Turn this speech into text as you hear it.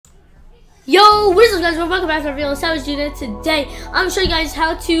Yo, what is up guys, welcome back to our video. Savage Unit. Today I'm going to show you guys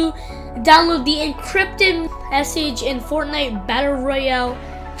how to download the encrypted message in Fortnite Battle Royale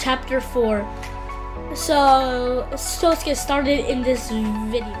Chapter 4. So let's get started in this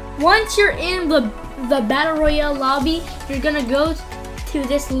video. Once you're in the Battle Royale lobby, you're going to go to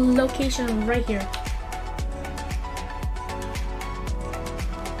this location right here.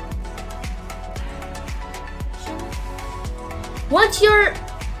 Once you're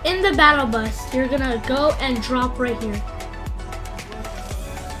in the battle bus, you're gonna go and drop right here.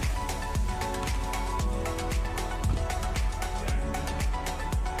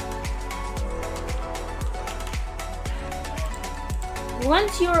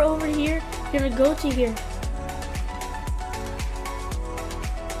 Once you're over here, you're gonna go to here.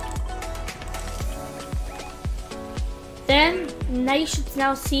 Then, now you should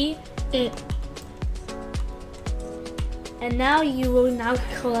now see it. And now you will now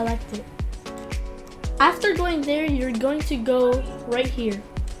collect it. After going there, you're going to go right here.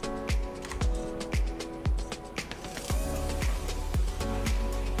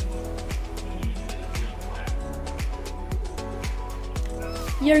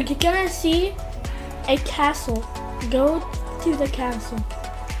 You're gonna see a castle. Go to the castle.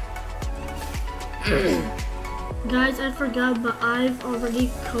 Guys, I forgot, but I've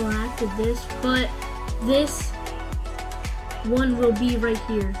already collected this, but this one will be right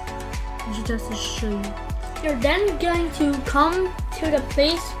here, just to show you. You're then going to come to the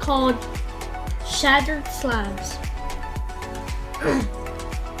place called Shattered Slabs.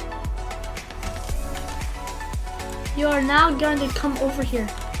 You are now going to come over here.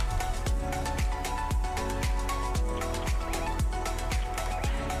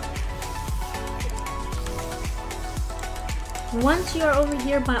 Once you are over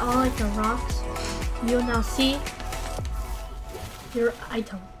here by all like the rocks, you'll now see your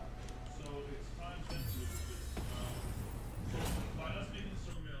item.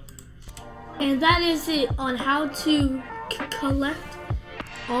 And that is it on how to collect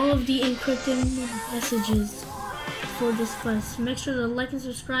all of the encrypted messages for this quest. Make sure to like and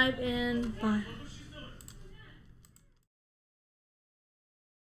subscribe, and bye.